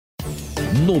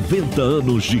90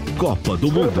 anos de Copa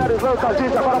do Mundo.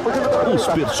 Os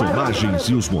personagens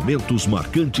e os momentos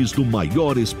marcantes do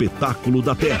maior espetáculo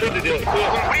da Terra.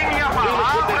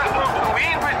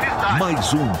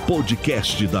 Mais um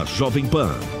podcast da Jovem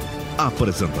Pan.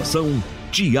 Apresentação: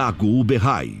 Tiago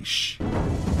Uberrais.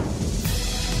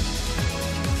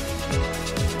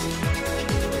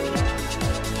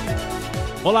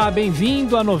 Olá,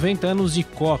 bem-vindo a 90 anos de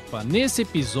Copa. Nesse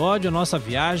episódio, a nossa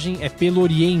viagem é pelo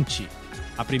Oriente.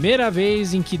 A primeira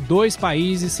vez em que dois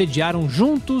países sediaram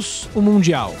juntos o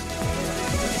Mundial.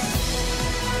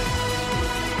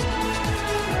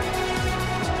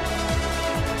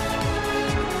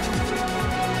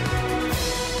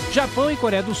 Japão e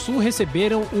Coreia do Sul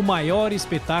receberam o maior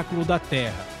espetáculo da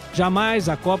Terra. Jamais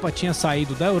a Copa tinha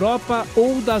saído da Europa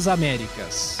ou das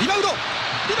Américas.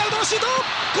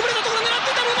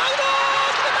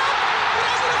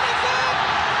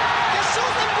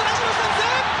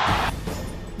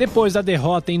 Depois da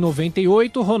derrota em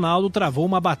 98, Ronaldo travou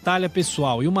uma batalha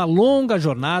pessoal e uma longa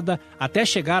jornada até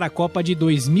chegar à Copa de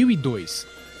 2002.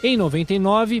 Em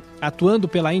 99, atuando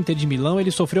pela Inter de Milão,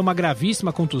 ele sofreu uma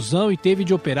gravíssima contusão e teve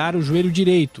de operar o joelho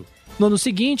direito. No ano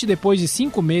seguinte, depois de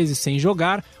 5 meses sem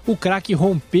jogar, o craque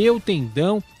rompeu o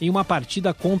tendão em uma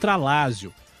partida contra a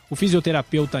Lazio. O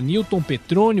fisioterapeuta Nilton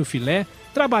Petrônio Filé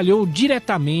trabalhou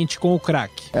diretamente com o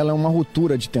craque. Ela é uma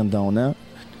ruptura de tendão, né?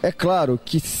 É claro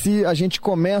que se a gente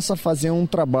começa a fazer um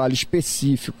trabalho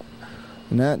específico,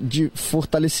 né, de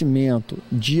fortalecimento,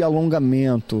 de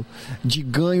alongamento, de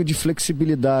ganho de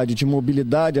flexibilidade, de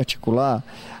mobilidade articular,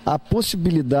 a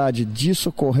possibilidade disso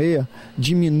ocorrer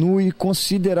diminui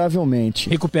consideravelmente.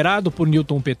 Recuperado por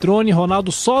Nilton Petroni,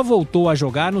 Ronaldo só voltou a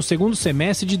jogar no segundo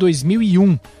semestre de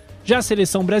 2001. Já a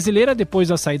seleção brasileira, depois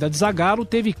da saída de Zagallo,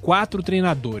 teve 4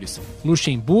 treinadores: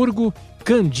 Luxemburgo,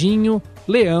 Candinho,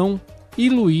 Leão e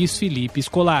Luiz Felipe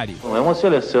Scolari. É uma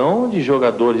seleção de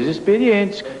jogadores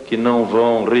experientes que não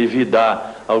vão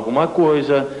revidar alguma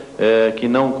coisa, que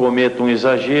não cometam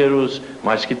exageros,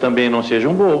 mas que também não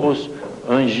sejam bobos.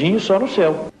 Anjinho só no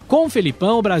céu. Com o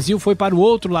Felipão, o Brasil foi para o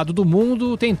outro lado do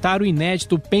mundo tentar o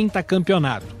inédito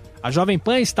pentacampeonato. A Jovem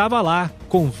Pan estava lá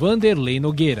com Vanderlei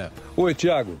Nogueira. Oi,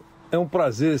 Tiago. É um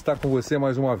prazer estar com você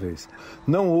mais uma vez.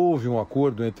 Não houve um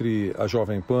acordo entre a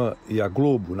Jovem Pan e a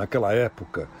Globo, naquela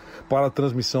época, para a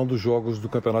transmissão dos jogos do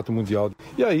Campeonato Mundial.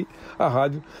 E aí, a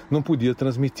rádio não podia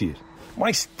transmitir.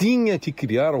 Mas tinha que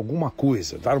criar alguma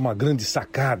coisa, dar uma grande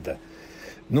sacada.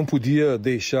 Não podia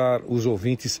deixar os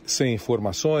ouvintes sem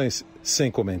informações,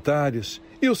 sem comentários.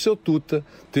 E o seu Tuta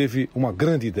teve uma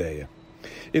grande ideia.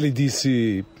 Ele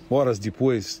disse, horas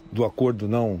depois do acordo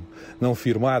não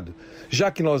firmado, já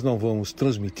que nós não vamos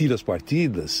transmitir as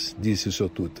partidas, disse o seu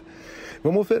Tuta,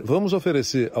 vamos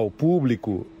oferecer ao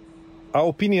público a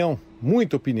opinião,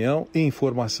 muita opinião e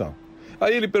informação.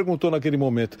 Aí ele perguntou naquele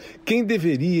momento, quem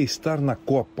deveria estar na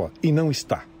Copa e não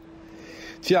está?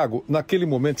 Tiago, naquele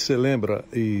momento você lembra,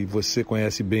 e você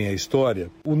conhece bem a história,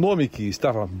 o nome que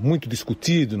estava muito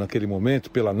discutido naquele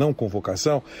momento pela não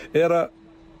convocação era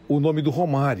o nome do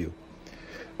Romário.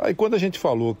 Aí quando a gente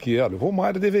falou que o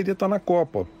Romário deveria estar na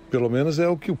Copa, pelo menos é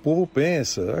o que o povo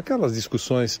pensa, aquelas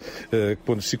discussões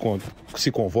quando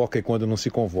se convoca e quando não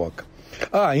se convoca.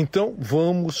 Então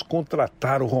vamos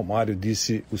contratar o Romário,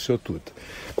 disse o seu Tuta.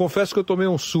 Confesso que eu tomei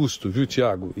um susto, viu,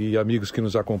 Tiago e amigos que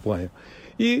nos acompanham.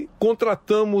 E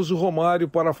contratamos o Romário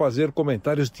para fazer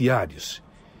comentários diários.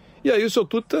 E aí o seu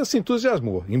Tuta se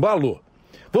entusiasmou, embalou.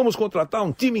 Vamos contratar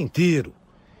um time inteiro.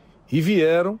 E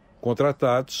vieram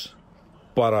contratados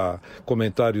para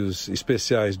comentários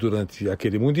especiais durante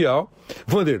aquele Mundial,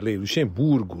 Vanderlei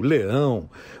Luxemburgo, Leão,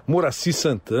 Moraci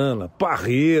Santana,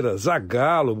 Parreira,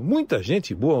 Zagallo, muita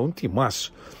gente boa, um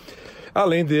timaço.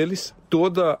 Além deles,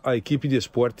 toda a equipe de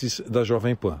esportes da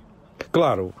Jovem Pan.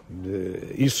 Claro,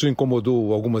 isso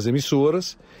incomodou algumas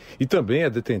emissoras e também a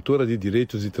detentora de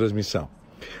direitos de transmissão.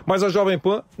 Mas a Jovem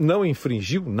Pan não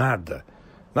infringiu nada.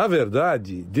 Na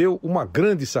verdade, deu uma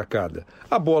grande sacada.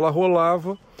 A bola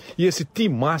rolava e esse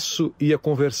timaço ia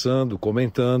conversando,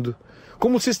 comentando,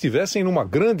 como se estivessem numa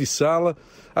grande sala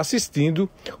assistindo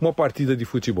uma partida de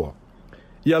futebol.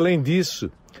 E além disso,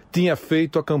 tinha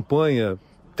feito a campanha,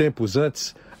 tempos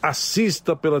antes,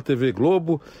 assista pela TV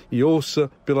Globo e ouça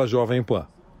pela Jovem Pan.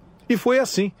 E foi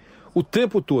assim, o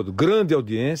tempo todo, grande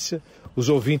audiência, os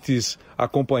ouvintes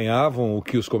acompanhavam o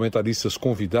que os comentaristas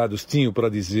convidados tinham para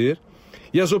dizer,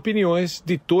 e as opiniões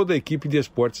de toda a equipe de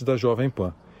esportes da Jovem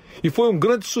Pan. E foi um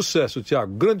grande sucesso,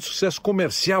 Tiago, grande sucesso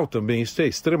comercial também, isso é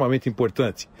extremamente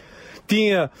importante.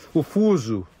 Tinha o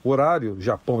fuso horário,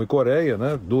 Japão e Coreia,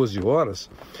 né, 12 horas,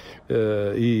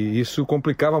 e isso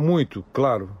complicava muito,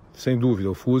 claro, sem dúvida.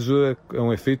 O fuso é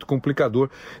um efeito complicador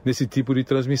nesse tipo de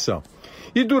transmissão.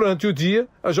 E durante o dia,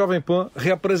 a Jovem Pan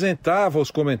reapresentava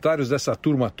os comentários dessa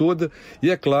turma toda e,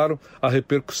 é claro, a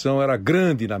repercussão era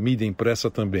grande na mídia impressa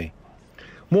também.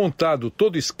 Montado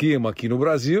todo o esquema aqui no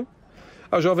Brasil,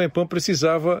 a Jovem Pan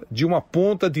precisava de uma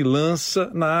ponta de lança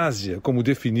na Ásia, como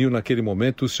definiu naquele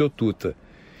momento o seu Tuta.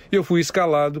 E eu fui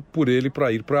escalado por ele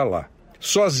para ir para lá,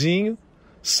 sozinho,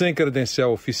 sem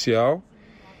credencial oficial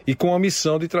e com a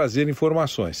missão de trazer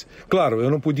informações. Claro, eu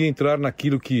não podia entrar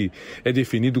naquilo que é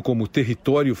definido como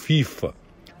território FIFA,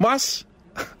 mas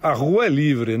a rua é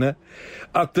livre, né?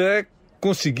 Até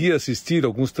consegui assistir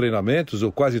alguns treinamentos,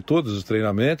 ou quase todos os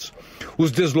treinamentos,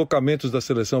 os deslocamentos da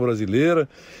seleção brasileira.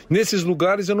 Nesses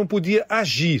lugares eu não podia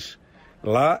agir.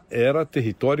 Lá era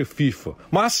território FIFA,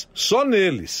 mas só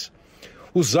neles.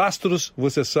 Os astros,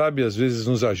 você sabe, às vezes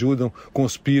nos ajudam,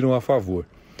 conspiram a favor.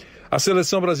 A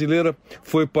seleção brasileira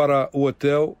foi para o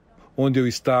hotel onde eu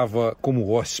estava como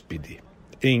hóspede,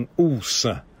 em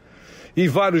Ulsan. E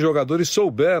vários jogadores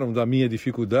souberam da minha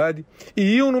dificuldade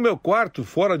e iam no meu quarto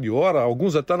fora de hora,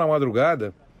 alguns até na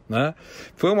madrugada, né?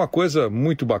 Foi uma coisa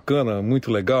muito bacana,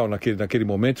 muito legal naquele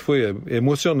momento, foi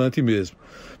emocionante mesmo.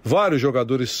 Vários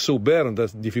jogadores souberam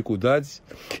das dificuldades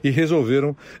e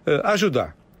resolveram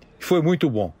ajudar. Foi muito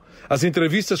bom. As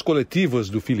entrevistas coletivas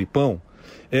do Filipão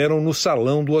eram no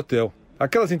salão do hotel.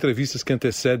 Aquelas entrevistas que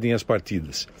antecedem as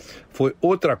partidas. Foi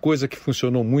outra coisa que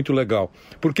funcionou muito legal,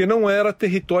 porque não era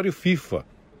território FIFA.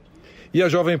 E a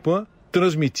Jovem Pan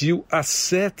transmitiu as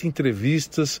 7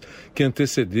 entrevistas que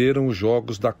antecederam os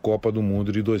Jogos da Copa do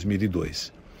Mundo de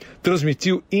 2002.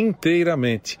 Transmitiu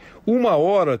inteiramente. 1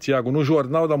 hora, Tiago, no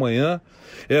Jornal da Manhã,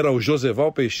 era o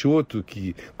Joseval Peixoto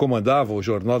que comandava o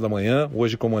Jornal da Manhã,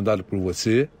 hoje comandado por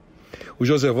você. O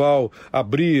Joseval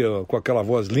abria com aquela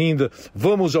voz linda,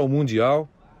 vamos ao Mundial,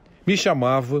 me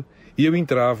chamava e eu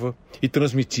entrava e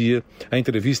transmitia a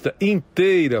entrevista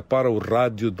inteira para o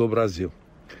Rádio do Brasil.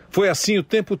 Foi assim o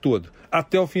tempo todo,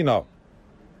 até o final,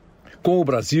 com o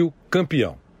Brasil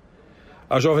campeão.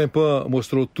 A Jovem Pan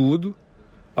mostrou tudo,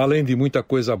 além de muita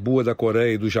coisa boa da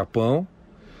Coreia e do Japão.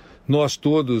 Nós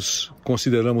todos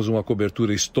consideramos uma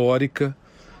cobertura histórica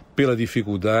pela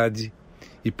dificuldade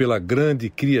e pela grande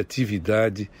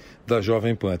criatividade da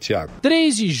Jovem Pan, Tiago.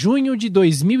 3 de junho de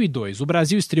 2002, o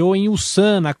Brasil estreou em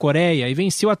Ulsan, na Coreia, e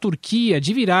venceu a Turquia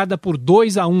de virada por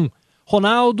 2-1.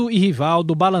 Ronaldo e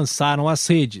Rivaldo balançaram as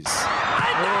redes.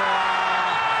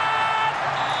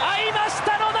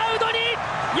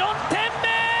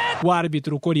 O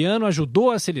árbitro coreano ajudou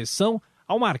a seleção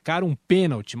ao marcar um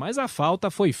pênalti, mas a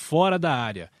falta foi fora da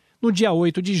área. No dia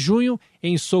 8 de junho,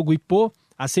 em Soguipô,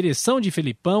 a seleção de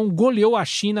Felipão goleou a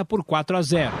China por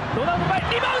 4-0.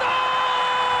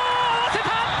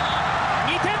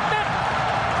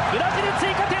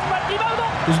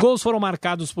 Os gols foram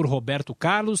marcados por Roberto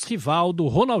Carlos, Rivaldo,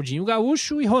 Ronaldinho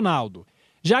Gaúcho e Ronaldo.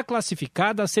 Já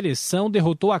classificada, a seleção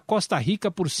derrotou a Costa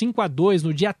Rica por 5-2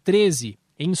 no dia 13,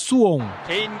 em Suwon.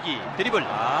 개인기 드리블.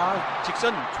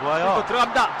 직선 좋아요.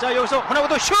 들어갑니다. 자, 여기서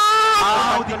호나우도 슛!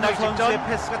 끝나기 직전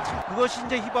패스가 그것이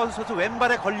이제 히바우드 선수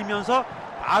왼발에 걸리면서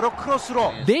바로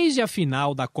크로스로. Desde a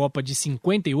final da Copa de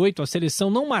 58, a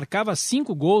seleção não marcava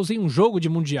 5 gols em um jogo de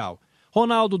Mundial.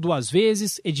 Ronaldo 2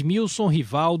 vezes, Edmilson,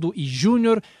 Rivaldo e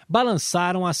Júnior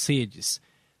balançaram as redes.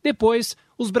 Depois,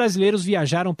 os brasileiros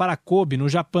viajaram para Kobe, no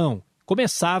Japão.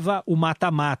 Começava o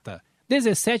mata-mata.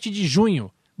 17 de junho,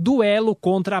 duelo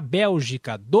contra a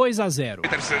Bélgica, 2-0.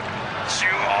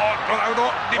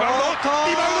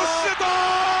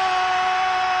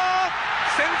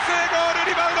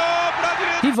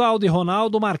 Rivaldo e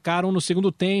Ronaldo marcaram no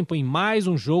segundo tempo em mais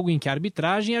um jogo em que a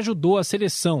arbitragem ajudou a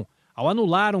seleção, ao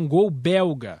anular um gol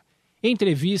belga. Em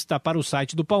entrevista para o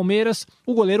site do Palmeiras,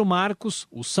 o goleiro Marcos,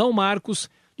 o São Marcos,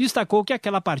 destacou que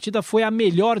aquela partida foi a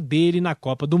melhor dele na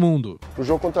Copa do Mundo. O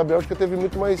jogo contra a Bélgica teve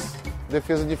muito mais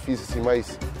defesa difícil, assim,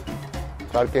 mas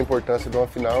claro que a importância de uma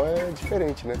final é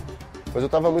diferente, né? Mas eu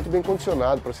estava muito bem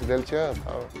condicionado, para o Cidelli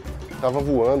estava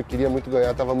voando, queria muito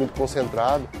ganhar, estava muito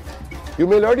concentrado. E o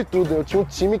melhor de tudo, eu tinha um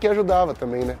time que ajudava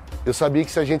também, né? Eu sabia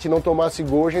que se a gente não tomasse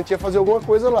gol, a gente ia fazer alguma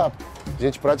coisa lá. A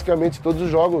gente praticamente todos os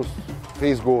jogos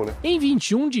fez gol, né? Em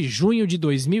 21 de junho de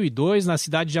 2002, na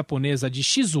cidade japonesa de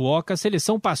Shizuoka, a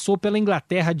seleção passou pela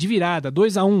Inglaterra de virada,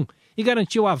 2-1, e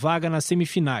garantiu a vaga nas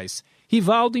semifinais.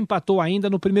 Rivaldo empatou ainda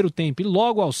no primeiro tempo e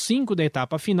logo aos 5 da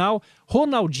etapa final,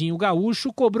 Ronaldinho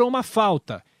Gaúcho cobrou uma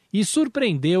falta e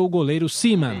surpreendeu o goleiro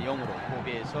Seaman.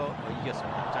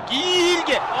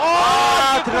 길게!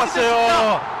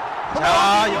 들어갔어요.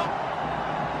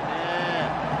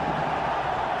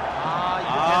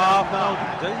 자,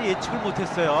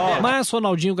 Mas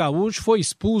Ronaldinho Gaúcho foi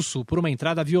expulso por uma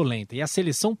entrada violenta e a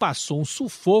seleção passou um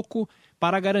sufoco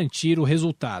para garantir o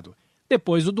resultado.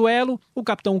 Depois do duelo, o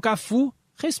capitão Cafu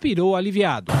respirou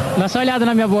aliviado. Dá só olhada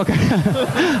na minha boca.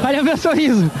 Olha o meu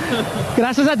sorriso.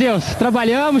 Graças a Deus.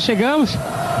 Trabalhamos, chegamos.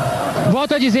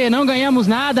 Volto a dizer, não ganhamos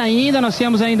nada ainda. Nós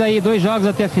temos ainda aí 2 jogos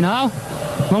até a final.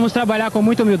 Vamos trabalhar com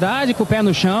muita humildade, com o pé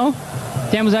no chão.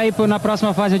 Temos aí na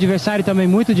próxima fase adversário também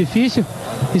muito difícil.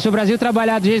 E se o Brasil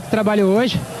trabalhar do jeito que trabalhou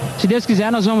hoje, se Deus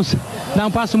quiser, nós vamos dar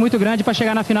um passo muito grande para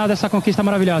chegar na final dessa conquista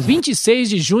maravilhosa. 26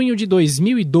 de junho de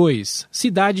 2002,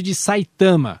 cidade de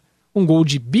Saitama. Um gol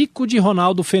de bico de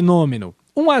Ronaldo Fenômeno.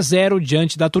 1-0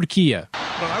 diante da Turquia.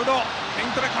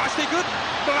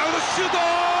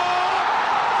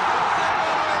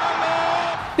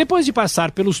 Depois de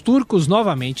passar pelos turcos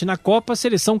novamente na Copa, a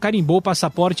seleção carimbou o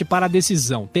passaporte para a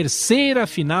decisão. 3ª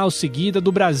final seguida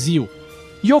do Brasil.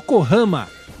 Yokohama,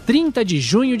 30 de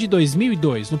junho de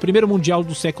 2002. No primeiro Mundial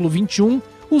do século XXI,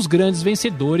 os grandes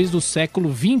vencedores do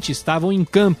século XX estavam em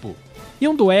campo. E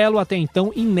um duelo até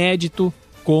então inédito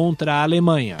contra a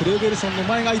Alemanha.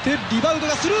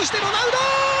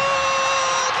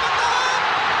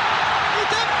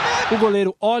 O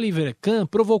goleiro Oliver Kahn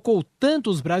provocou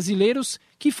tantos brasileiros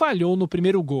que falhou no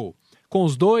primeiro gol. Com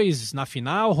os 2 na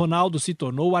final, Ronaldo se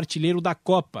tornou o artilheiro da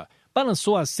Copa.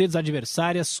 Balançou as redes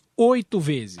adversárias 8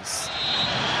 vezes.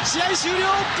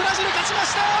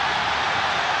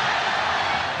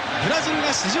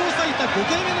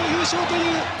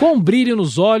 Com brilho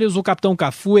nos olhos, o capitão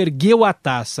Cafu ergueu a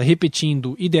taça,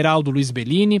 repetindo Ideraldo Luiz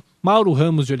Bellini, Mauro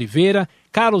Ramos de Oliveira,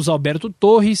 Carlos Alberto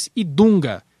Torres e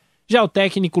Dunga. Já o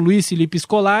técnico Luiz Felipe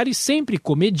Scolari, sempre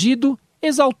comedido,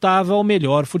 exaltava o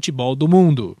melhor futebol do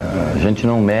mundo. A gente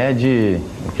não mede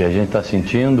o que a gente está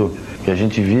sentindo, o que a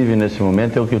gente vive nesse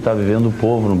momento é o que está vivendo o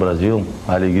povo no Brasil.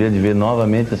 A alegria de ver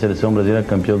novamente a seleção brasileira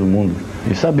campeã do mundo.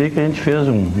 E saber que a gente fez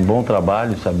um bom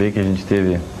trabalho, saber que a gente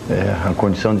teve a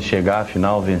condição de chegar à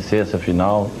final, vencer essa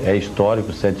final. É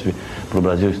histórico para o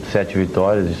Brasil, 7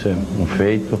 vitórias, isso é um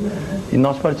feito. E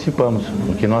nós participamos.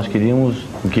 O que nós queríamos,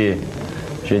 o que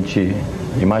a gente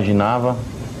imaginava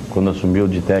quando assumiu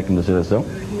de técnico da seleção,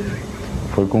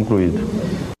 foi concluído.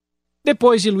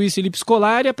 Depois de Luiz Felipe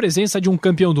Scolari, a presença de um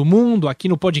campeão do mundo aqui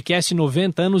no podcast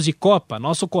 90 anos de Copa,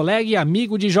 nosso colega e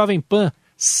amigo de Jovem Pan.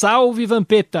 Salve,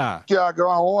 Vampeta! Tiago, é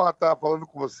uma honra estar falando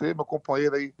com você, meu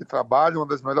companheiro aí de trabalho, uma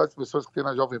das melhores pessoas que tem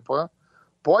na Jovem Pan.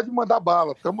 Pode mandar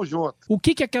bala, tamo junto. O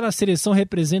que aquela seleção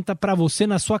representa pra você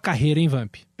na sua carreira, hein,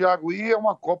 Vamp? Tiago, e é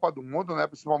uma Copa do Mundo, né?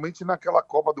 Principalmente naquela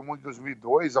Copa do Mundo de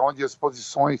 2002, onde as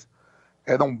posições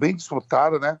eram bem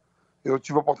disputadas, né? Eu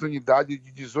tive a oportunidade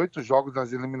de 18 jogos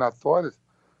nas eliminatórias,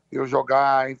 eu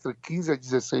jogar entre 15 a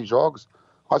 16 jogos,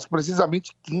 acho que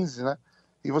precisamente 15, né?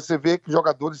 E você vê que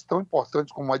jogadores tão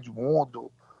importantes como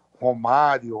Edmundo,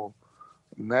 Romário,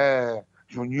 né?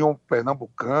 Juninho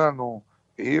Pernambucano,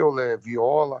 Euler,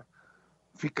 Viola,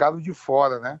 ficaram de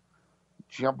fora, né?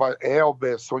 Tinha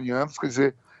Elber, Sonianos, quer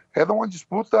dizer, era uma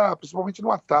disputa, principalmente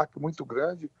no ataque, muito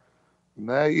grande,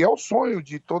 né? E é o sonho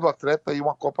de todo atleta ir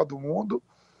uma Copa do Mundo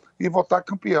e voltar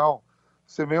campeão.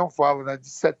 Você mesmo fala, né? De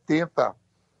 70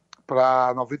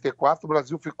 para 94, o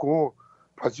Brasil ficou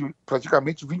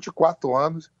praticamente 24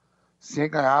 anos sem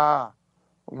ganhar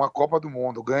uma Copa do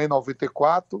Mundo. Ganha em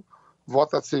 94,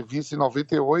 volta a ser vice em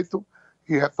 98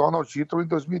 e retorna ao título em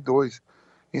 2002.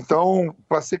 Então,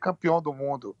 para ser campeão do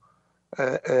mundo,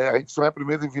 a gente sonha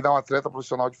primeiro em virar um atleta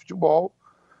profissional de futebol.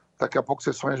 Daqui a pouco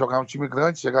você sonha em jogar um time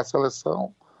grande, chegar à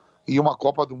seleção e uma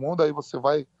Copa do Mundo. Aí você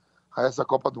vai a essa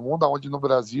Copa do Mundo, onde no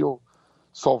Brasil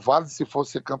só vale se for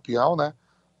ser campeão, né?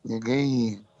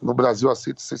 Ninguém no Brasil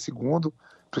aceita ser segundo,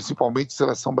 principalmente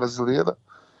seleção brasileira.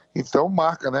 Então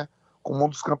marca, né? Como um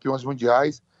dos campeões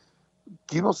mundiais,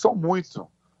 que não são muitos,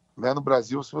 né? No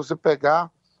Brasil, se você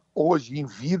pegar hoje em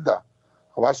vida,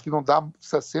 eu acho que não dá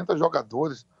 60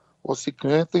 jogadores ou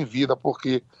 50 em vida,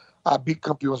 porque há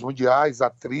bicampeões mundiais, a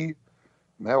tri,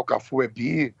 né? O Cafu é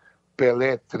bi,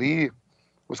 Pelé é tri,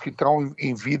 os que estão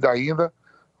em vida ainda,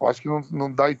 eu acho que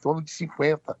não dá em torno de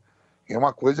 50. É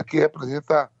uma coisa que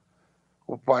representa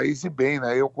o país e bem,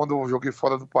 né? Eu, quando eu joguei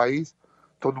fora do país,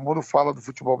 todo mundo fala do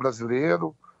futebol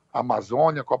brasileiro,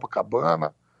 Amazônia,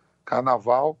 Copacabana,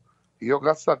 Carnaval, e eu,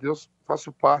 graças a Deus,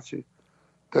 faço parte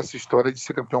dessa história de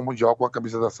ser campeão mundial com a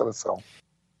camisa da seleção.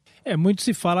 Muito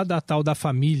se fala da tal da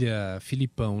família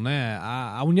Filipão, né?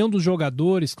 A união dos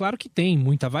jogadores, claro que tem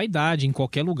muita vaidade em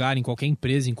qualquer lugar, em qualquer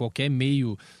empresa, em qualquer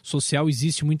meio social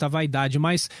existe muita vaidade,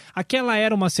 mas aquela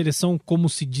era uma seleção, como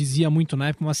se dizia muito na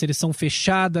época, uma seleção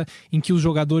fechada, em que os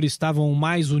jogadores estavam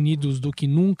mais unidos do que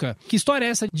nunca. Que história é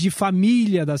essa de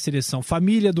família da seleção,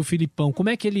 família do Filipão? Como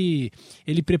é que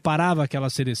ele preparava aquela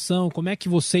seleção? Como é que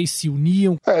vocês se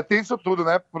uniam? Tem isso tudo,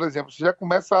 né? Por exemplo, você já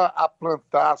começa a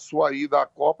plantar a sua ida à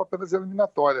Copa pelas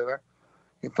eliminatórias, né?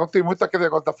 Então tem muito aquele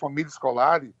negócio da família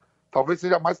escolar, talvez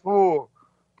seja mais por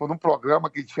um programa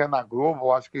que tinha na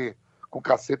Globo, acho que com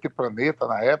Cacete e Planeta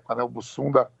na época, né? O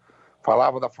Bussunda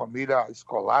falava da família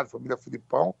escolar, família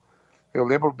Filipão. Eu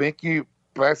lembro bem que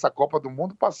para essa Copa do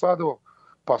Mundo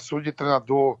passou de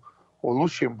treinador o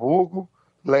Luxemburgo,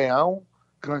 Leão,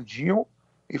 Candinho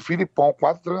e Filipão,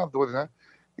 4 treinadores, né?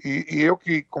 E eu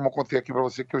que, como eu contei aqui para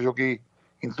você, que eu joguei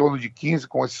em torno de 15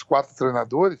 com esses 4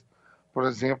 treinadores, por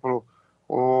exemplo,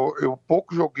 eu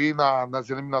pouco joguei nas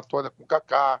eliminatórias com o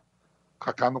Kaká. O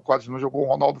Kaká quase não jogou, o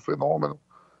Ronaldo Fenômeno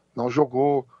não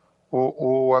jogou,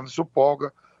 o Anderson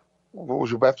Polga, o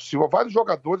Gilberto Silva, vários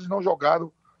jogadores não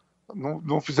jogaram,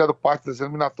 não fizeram parte das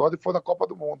eliminatórias e foram na Copa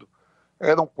do Mundo.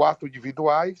 Eram 4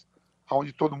 individuais,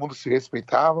 onde todo mundo se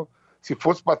respeitava. Se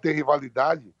fosse para ter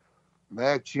rivalidade,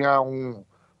 né, tinha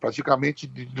praticamente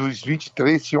dos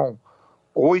 23, tinham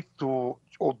 8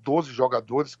 ou 12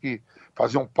 jogadores que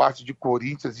faziam parte de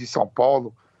Corinthians e São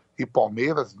Paulo e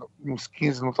Palmeiras, uns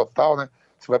 15 no total, né?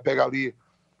 Você vai pegar ali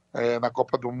na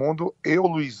Copa do Mundo, eu,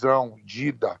 Luizão,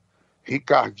 Dida,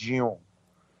 Ricardinho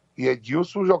e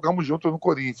Edilson jogamos juntos no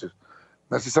Corinthians.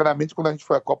 Necessariamente, quando a gente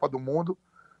foi à Copa do Mundo,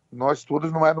 nós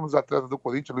todos não éramos atletas do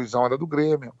Corinthians, o Luizão era do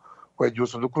Grêmio, o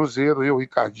Edilson do Cruzeiro, eu,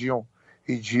 Ricardinho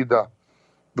e Dida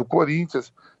do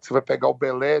Corinthians. Você vai pegar o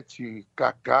Belete,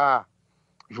 Kaká,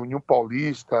 Juninho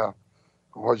Paulista,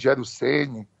 Rogério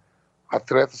Ceni,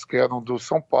 atletas que eram do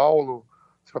São Paulo.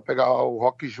 Você vai pegar o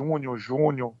Roque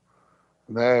Júnior,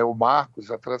 né, o Marcos,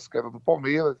 atletas que eram do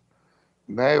Palmeiras.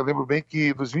 Né? Eu lembro bem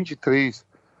que dos 23,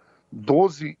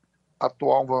 12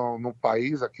 atuavam no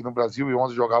país, aqui no Brasil, e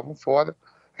 11 jogavam fora.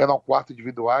 Eram 4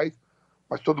 individuais,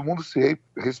 mas todo mundo se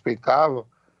respeitava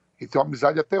e tem uma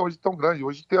amizade até hoje tão grande.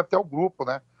 Hoje tem até o grupo,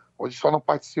 né? Hoje só não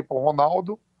participam o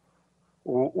Ronaldo,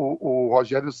 o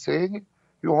Rogério Ceni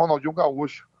e o Ronaldinho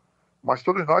Gaúcho. Mas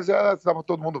todos nós estava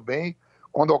todo mundo bem.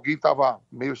 Quando alguém estava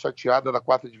meio chateado, era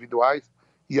 4 individuais,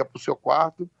 ia para o seu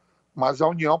quarto, mas a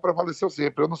união prevaleceu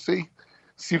sempre. Eu não sei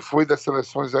se foi das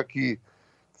seleções aqui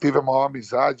teve a maior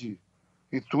amizade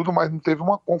e tudo, mas não teve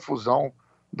uma confusão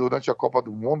durante a Copa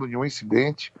do Mundo, nenhum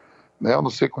incidente, né? Eu não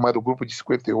sei como era o grupo de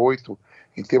 58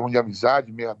 em termos de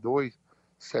amizade, 62,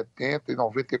 70 e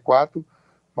 94,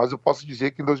 mas eu posso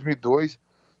dizer que em 2002,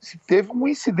 se teve um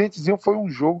incidentezinho, foi um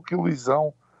jogo que o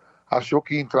Luizão achou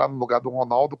que ia entrar no lugar do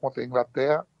Ronaldo contra a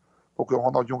Inglaterra, porque o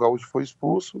Ronaldinho Gaúcho foi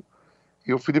expulso,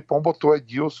 e o Filipão botou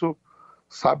Edilson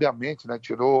sabiamente, né?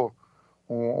 Tirou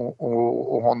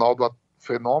o Ronaldo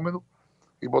Fenômeno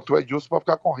e botou Edilson para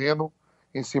ficar correndo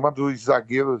em cima dos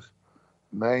zagueiros,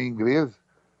 né, ingleses.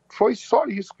 Foi só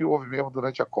isso que houve mesmo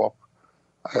durante a Copa.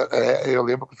 Eu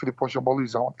lembro que o Filipão chamou o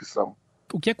Luizão a atenção.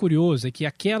 O que é curioso é que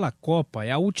aquela Copa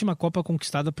é a última Copa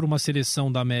conquistada por uma seleção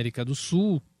da América do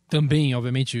Sul, também,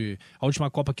 obviamente, a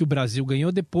última Copa que o Brasil ganhou.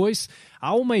 Depois,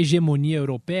 há uma hegemonia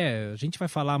europeia. A gente vai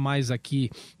falar mais aqui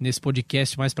nesse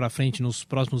podcast, mais para frente, nos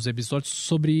próximos episódios,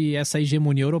 sobre essa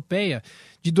hegemonia europeia.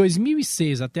 De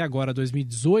 2006 até agora,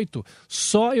 2018,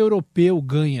 só europeu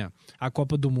ganha a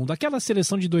Copa do Mundo. Aquela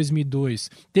seleção de 2002,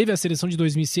 teve a seleção de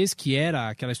 2006, que era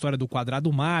aquela história do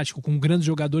quadrado mágico, com grandes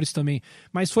jogadores também,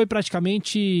 mas foi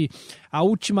praticamente a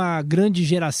última grande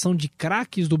geração de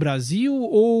craques do Brasil,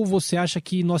 ou você acha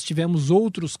que nós tivemos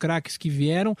outros craques que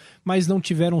vieram, mas não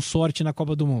tiveram sorte na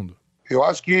Copa do Mundo? Eu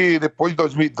acho que depois de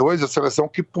 2002, a seleção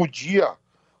que podia,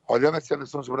 olhando as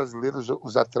seleções brasileiras,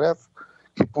 os atletas,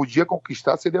 que podia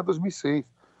conquistar seria 2006,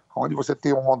 onde você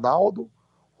tem o Ronaldo,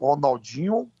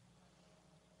 Ronaldinho,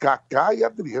 Kaká e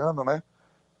Adriano, né?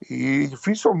 E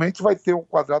dificilmente vai ter um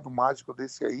quadrado mágico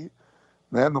desse aí,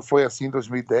 né? Não foi assim em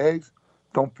 2010,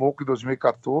 tão pouco em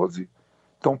 2014,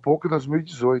 tão pouco em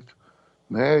 2018,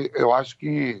 né? Eu acho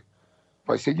que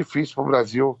vai ser difícil para o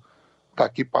Brasil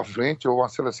daqui para frente, ou uma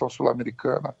seleção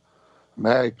sul-americana,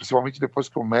 né? E principalmente depois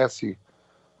que o Messi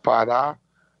parar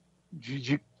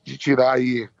de tirar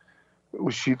aí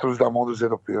os títulos da mão dos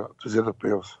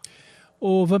europeus.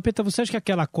 Ô Vampeta, você acha que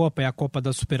aquela Copa é a Copa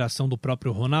da superação do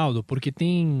próprio Ronaldo? Porque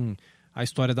tem a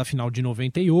história da final de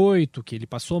 98, que ele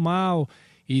passou mal,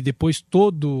 e depois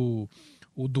todo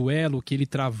o duelo que ele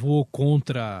travou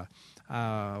contra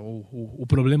o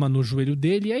problema no joelho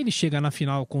dele, e aí ele chega na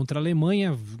final contra a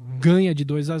Alemanha, ganha de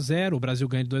 2-0, o Brasil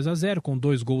ganha de 2-0 com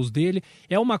 2 gols dele.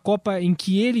 É uma Copa em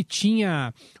que ele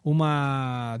tinha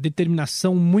uma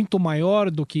determinação muito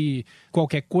maior do que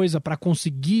qualquer coisa para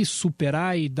conseguir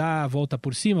superar e dar a volta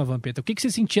por cima, Vampeta. O que você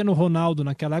sentia no Ronaldo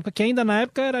naquela época, que ainda na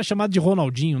época era chamado de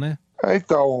Ronaldinho, né?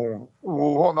 Então,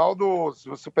 o Ronaldo, se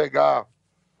você pegar,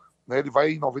 né, ele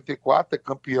vai em 94, é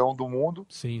campeão do mundo.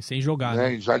 Sim, sem jogar,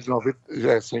 né?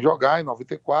 Sem jogar em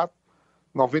 94.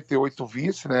 98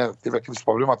 vice, né? Teve aqueles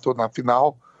problemas todos na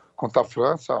final contra a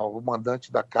França, o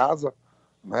mandante da casa,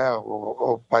 né?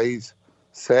 O país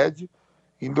sede.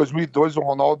 Em 2002, o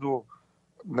Ronaldo,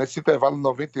 nesse intervalo de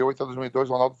 98 a 2002,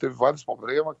 o Ronaldo teve vários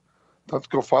problemas, tanto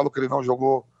que eu falo que ele não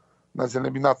jogou nas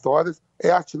eliminatórias.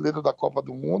 É artilheiro da Copa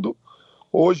do Mundo.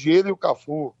 Hoje ele e o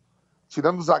Cafu,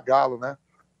 tirando o Zagallo, né?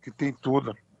 Que tem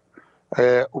tudo.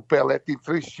 O Pelé tem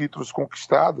 3 títulos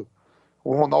conquistados.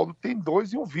 O Ronaldo tem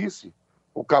 2 e um vice.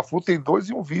 O Cafu tem 2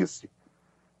 e um vice.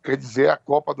 Quer dizer, a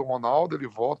Copa do Ronaldo, ele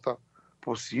volta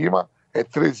por cima, é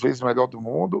 3 vezes melhor do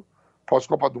mundo.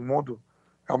 Pós-Copa do Mundo,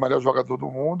 é o melhor jogador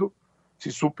do mundo. Se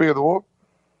superou,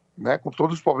 né, com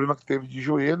todos os problemas que teve de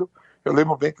joelho. Eu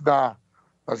lembro bem que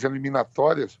nas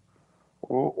eliminatórias,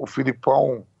 o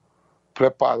Filipão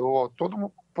preparou. Todo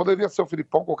mundo, poderia ser o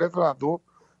Filipão, qualquer treinador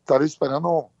estaria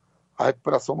esperando a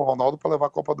recuperação do Ronaldo para levar a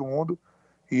Copa do Mundo,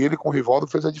 e ele com o Rivaldo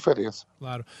fez a diferença.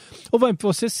 Claro. Ô Vamp,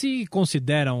 você se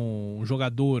considera um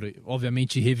jogador,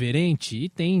 obviamente, irreverente, e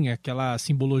tem aquela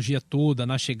simbologia toda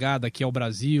na chegada aqui ao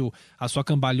Brasil, a sua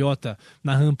cambalhota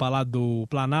na rampa lá do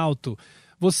Planalto.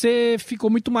 Você ficou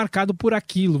muito marcado por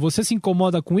aquilo. Você se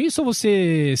incomoda com isso ou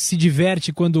você se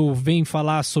diverte quando vem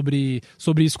falar sobre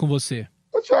isso com você?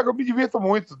 Thiago, eu me divirto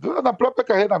muito. Na própria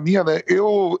carreira minha, né?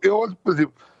 Eu por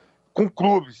exemplo, com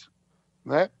clubes,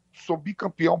 né? Sou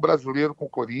bicampeão brasileiro com o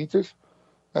Corinthians,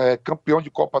 campeão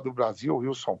de Copa do Brasil,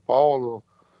 Rio São Paulo,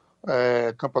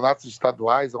 campeonatos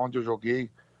estaduais onde eu joguei,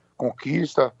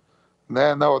 conquista,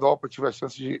 né? Na Europa eu tive a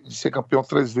chance de ser campeão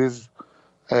 3 vezes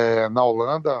na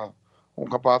Holanda, um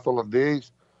campeonato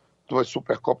holandês, 2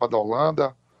 Supercopas da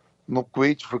Holanda. No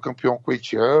Kuwait fui campeão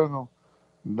kuwaitiano,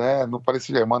 né? No Paris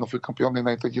Saint-Germain fui campeão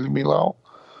na Inter de Milão.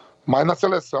 Mas na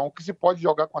seleção, o que se pode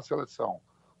jogar com a seleção?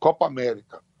 Copa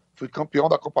América. Fui campeão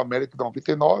da Copa América de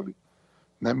 99,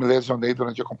 né? Me lesionei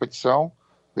durante a competição,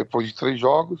 depois de 3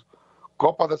 jogos.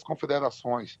 Copa das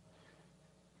Confederações.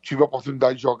 Tive a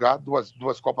oportunidade de jogar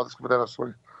duas Copas das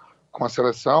Confederações com a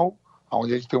seleção,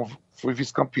 onde a gente fui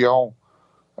vice-campeão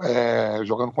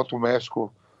jogando contra o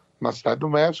México na Cidade do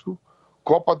México.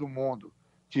 Copa do Mundo.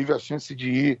 Tive a chance de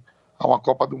ir a uma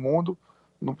Copa do Mundo.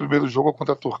 No primeiro jogo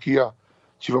contra a Turquia,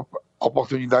 tive a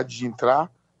oportunidade de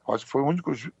entrar. Acho que foi a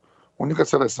única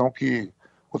seleção que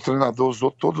o treinador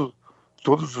usou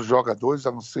todos os jogadores,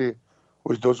 a não ser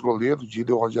os 2 goleiros,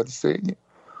 Dida e o Rogério Ceni,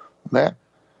 né?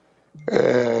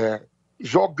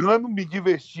 Jogando, me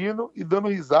divertindo e dando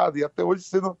risada, e até hoje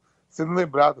sendo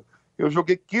lembrado. Eu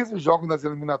joguei 15 jogos nas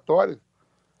eliminatórias,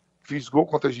 fiz gol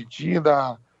contra a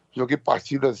Argentina, joguei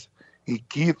partidas em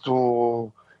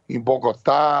Quito, em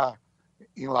Bogotá,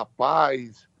 em La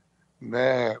Paz,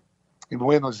 né, em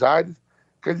Buenos Aires.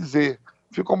 Quer dizer,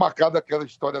 ficou marcada aquela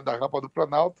história da rampa do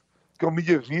Planalto, que eu me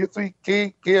divirto e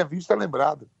quem é visto é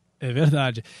lembrado. É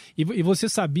verdade. E você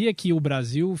sabia que o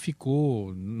Brasil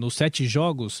ficou, nos 7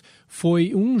 jogos,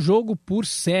 foi um jogo por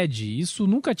sede. Isso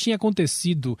nunca tinha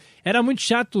acontecido. Era muito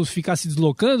chato ficar se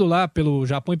deslocando lá pelo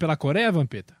Japão e pela Coreia,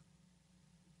 Vampeta?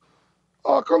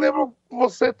 Que eu lembro,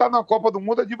 você tá na Copa do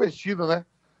Mundo é divertido, né?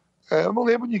 Eu não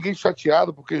lembro ninguém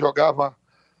chateado, porque a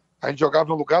gente jogava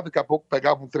no lugar, daqui a pouco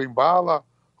pegava um trem-bala,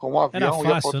 com um avião,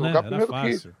 ia para outro lugar.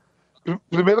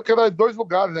 Primeiro que era 2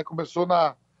 lugares, né?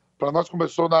 Para nós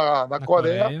começou na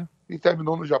Coreia e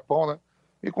terminou no Japão, né?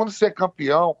 E quando você é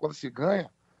campeão, quando se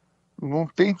ganha, não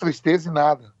tem tristeza em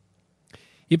nada.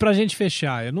 E pra gente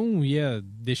fechar, eu não ia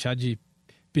deixar de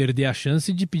perder a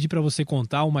chance de pedir para você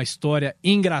contar uma história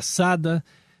engraçada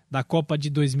da Copa de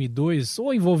 2002,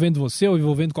 ou envolvendo você, ou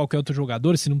envolvendo qualquer outro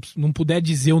jogador. Se não puder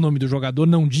dizer o nome do jogador,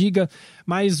 não diga,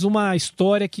 mas uma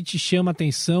história que te chama a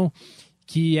atenção,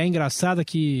 que é engraçada,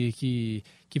 que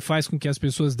faz com que as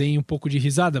pessoas deem um pouco de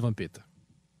risada, Vampeta.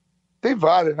 Tem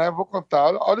várias, né? Eu vou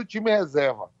contar. Olha o time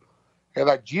reserva.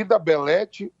 Era Dida,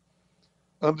 Belete,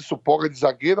 Anderson Polga de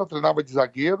zagueiro, eu treinava de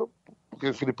zagueiro, porque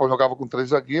o Filipão jogava com 3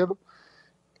 zagueiros.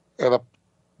 Era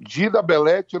Dida,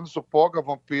 Belete, Anderson Polga,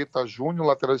 Vampeta, Júnior,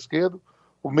 lateral esquerdo.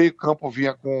 O meio-campo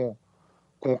vinha com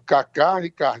Kaká,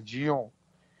 Ricardinho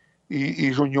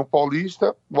e Juninho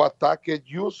Paulista. O ataque é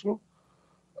Edilson,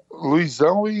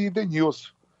 Luizão e Denilson.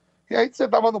 E aí você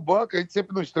estava no banco, a gente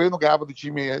sempre nos treinos ganhava do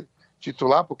time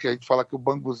titular, porque a gente fala que o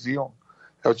Banguzinho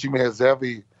é o time reserva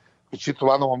e o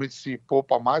titular normalmente se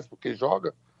poupa mais porque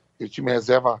joga, e o time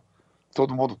reserva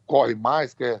todo mundo corre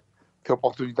mais, quer ter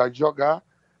oportunidade de jogar,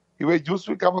 e o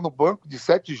Edilson ficava no banco de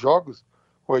 7 jogos,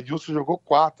 o Edilson jogou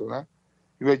 4, né?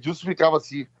 E o Edilson ficava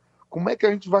assim, como é que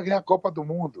a gente vai ganhar a Copa do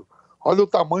Mundo? Olha o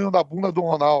tamanho da bunda do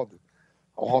Ronaldo.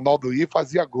 O Ronaldo ia e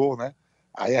fazia gol, né?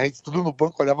 Aí a gente tudo no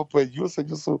banco olhava pro Edilson, o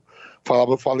Edilson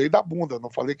falava, eu falei da bunda, não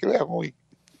falei que ele é ruim.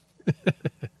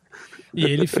 E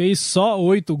ele fez só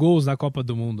 8 gols na Copa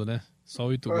do Mundo, né? Só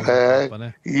 8 gols na Copa,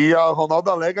 né? E a Ronaldo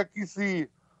alega que se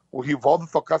o Rivaldo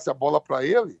tocasse a bola para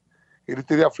ele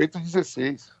teria feito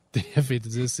 16. Teria feito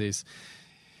 16.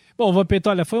 Bom, Vampeta,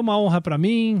 olha, foi uma honra para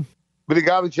mim.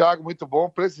 Obrigado, Thiago, muito bom.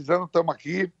 Precisando, estamos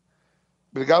aqui.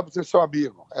 Obrigado por ser seu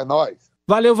amigo. É nóis.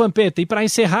 Valeu, Vampeta. E para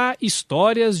encerrar,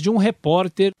 histórias de um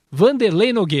repórter,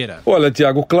 Vanderlei Nogueira. Olha,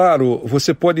 Thiago, claro,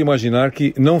 você pode imaginar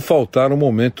que não faltaram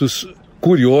momentos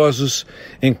curiosos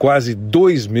em quase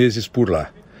 2 meses por lá.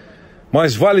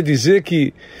 Mas vale dizer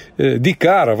que, de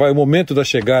cara, vai o momento da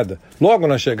chegada, logo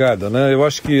na chegada, né? Eu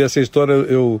acho que essa história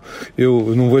eu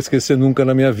não vou esquecer nunca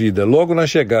na minha vida. Logo na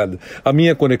chegada, a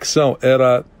minha conexão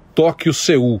era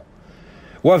Tóquio-Seul.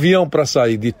 O avião para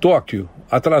sair de Tóquio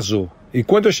atrasou. E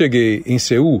quando eu cheguei em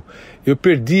Seul, eu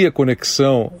perdi a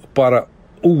conexão para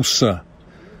Ulsan.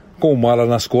 Com mala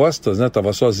nas costas, né?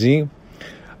 Estava sozinho.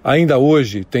 Ainda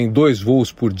hoje tem 2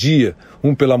 voos por dia,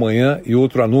 um pela manhã e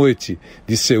outro à noite,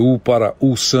 de Seul para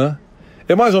Ulsan.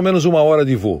 É mais ou menos 1 hora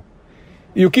de voo.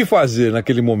 E o que fazer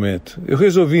naquele momento? Eu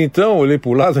resolvi então, olhei para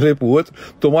um lado, olhei para o outro,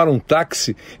 tomar um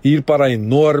táxi e ir para a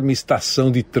enorme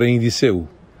estação de trem de Seul.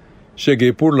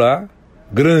 Cheguei por lá,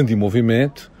 grande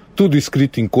movimento, tudo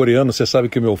escrito em coreano. Você sabe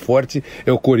que o meu forte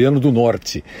é o coreano do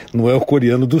norte, não é o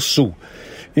coreano do sul.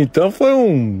 Então foi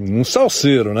um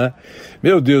salseiro, né?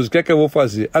 Meu Deus, o que é que eu vou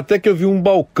fazer? Até que eu vi um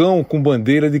balcão com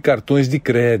bandeira de cartões de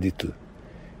crédito.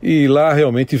 E lá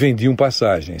realmente vendiam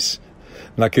passagens,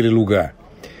 naquele lugar.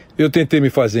 Eu tentei me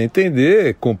fazer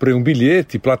entender, comprei um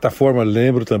bilhete, plataforma,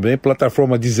 lembro também,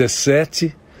 plataforma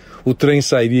 17, o trem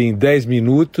sairia em 10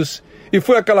 minutos... E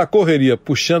foi aquela correria,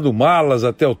 puxando malas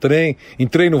até o trem,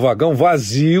 entrei no vagão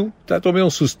vazio, até tomei um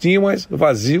sustinho, mas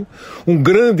vazio. Um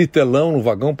grande telão no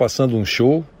vagão, passando um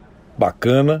show,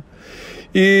 bacana.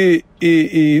 E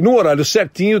no horário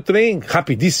certinho, o trem,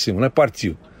 rapidíssimo, né,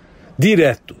 partiu.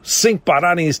 Direto, sem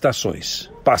parar em estações.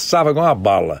 Passava igual uma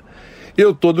bala.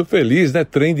 Eu todo feliz, né,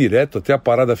 trem direto até a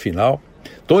parada final.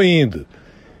 Tô indo.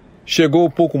 Chegou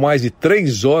um pouco mais de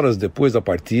 3 horas depois da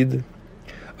partida.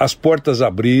 As portas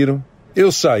abriram. Eu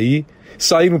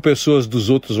saíram pessoas dos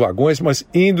outros vagões, mas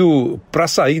indo para a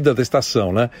saída da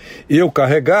estação, né? Eu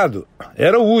carregado,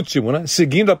 era o último, né?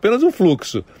 Seguindo apenas o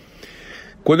fluxo.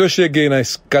 Quando eu cheguei na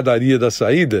escadaria da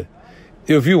saída,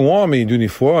 eu vi um homem de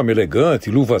uniforme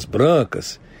elegante, luvas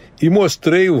brancas, e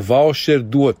mostrei o voucher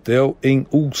do hotel em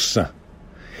Ulsan.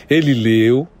 Ele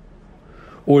leu,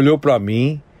 olhou para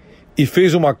mim e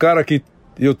fez uma cara que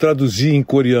eu traduzi em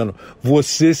coreano: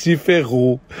 você se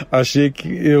ferrou. Achei que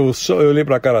eu olhei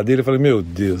para a cara dele e falei: meu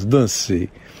Deus, dancei.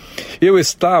 Eu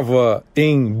estava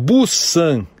em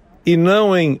Busan e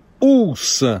não em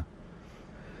Ulsan,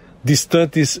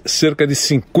 distantes cerca de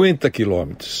 50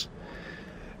 quilômetros.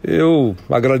 Eu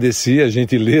agradeci a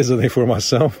gentileza da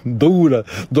informação,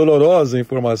 dolorosa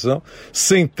informação,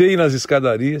 sentei nas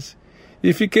escadarias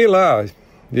e fiquei lá.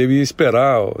 Eu ia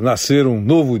esperar nascer um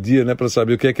novo dia, né, para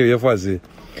saber o que é que eu ia fazer.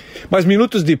 Mas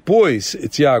minutos depois,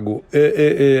 Tiago,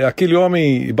 aquele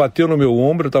homem bateu no meu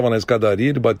ombro, eu estava na escadaria,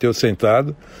 ele bateu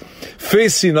sentado,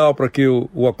 fez sinal para que eu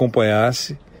o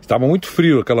acompanhasse, estava muito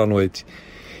frio aquela noite,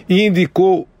 e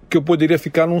indicou que eu poderia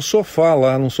ficar num sofá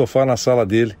na sala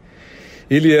dele.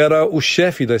 Ele era o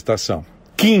chefe da estação,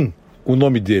 Kim, o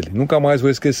nome dele, nunca mais vou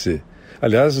esquecer.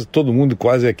 Aliás, todo mundo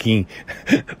quase é Kim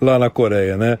lá na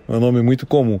Coreia, né? É um nome muito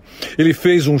comum. Ele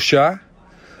fez um chá,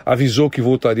 avisou que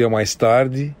voltaria mais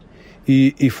tarde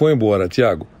e foi embora,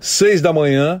 Tiago. 6 da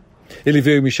manhã, ele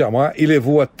veio me chamar e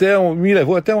me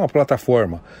levou até uma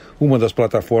plataforma. Uma das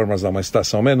plataformas, uma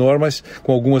estação menor, mas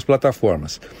com algumas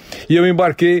plataformas. E eu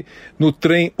embarquei no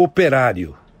trem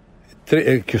operário.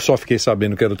 Que eu só fiquei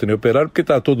sabendo que era o trem operário porque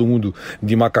está todo mundo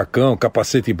de macacão,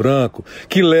 capacete branco,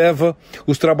 que leva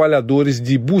os trabalhadores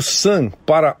de Busan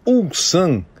para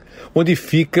Ulsan, onde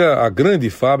fica a grande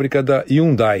fábrica da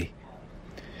Hyundai.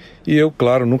 E eu,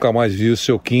 claro, nunca mais vi o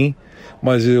seu Kim,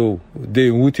 mas eu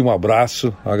dei um último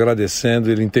abraço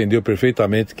agradecendo. Ele entendeu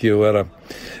perfeitamente que eu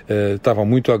estava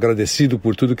muito agradecido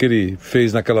por tudo que ele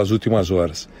fez naquelas últimas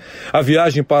horas. A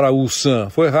viagem para Ulsan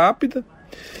foi rápida.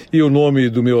 E o nome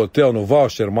do meu hotel no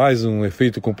voucher, mais um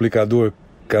efeito complicador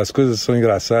as coisas são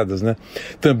engraçadas, né?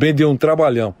 Também deu um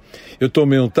trabalhão. Eu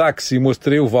tomei um táxi e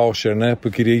mostrei o voucher, né? Porque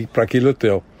eu queria ir para aquele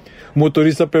hotel. O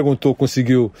motorista perguntou,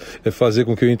 conseguiu fazer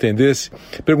com que eu entendesse,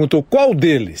 perguntou qual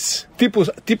deles?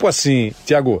 Tipo assim,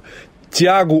 Tiago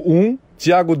 1,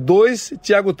 Tiago 2,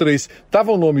 Tiago 3.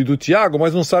 Tava o nome do Tiago,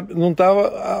 mas não tava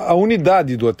a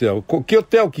unidade do hotel. Que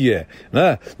hotel que é?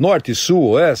 Né? Norte, Sul,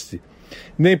 Oeste?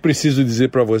 Nem preciso dizer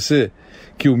para você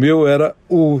que o meu era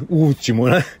o último,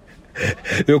 né?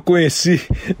 Eu conheci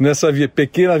nessa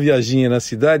pequena viaginha na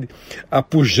cidade a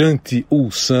pujante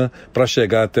Ulsan para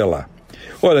chegar até lá.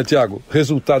 Olha, Tiago,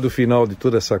 resultado final de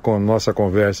toda essa nossa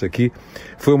conversa aqui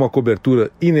foi uma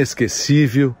cobertura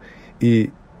inesquecível e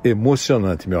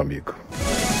emocionante, meu amigo.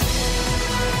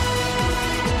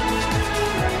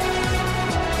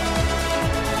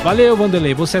 Valeu,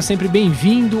 Vanderlei. Você é sempre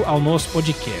bem-vindo ao nosso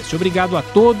podcast. Obrigado a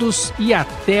todos e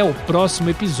até o próximo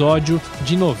episódio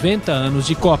de 90 anos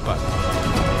de Copa.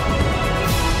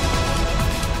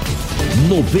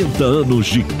 90 anos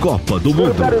de Copa do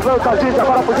Mundo.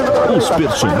 Os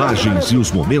personagens e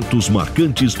os momentos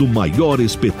marcantes do maior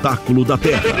espetáculo da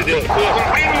Terra.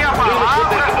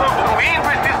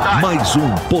 Mais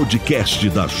um podcast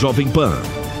da Jovem Pan.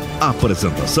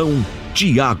 Apresentação: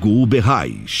 Tiago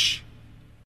Uberrais.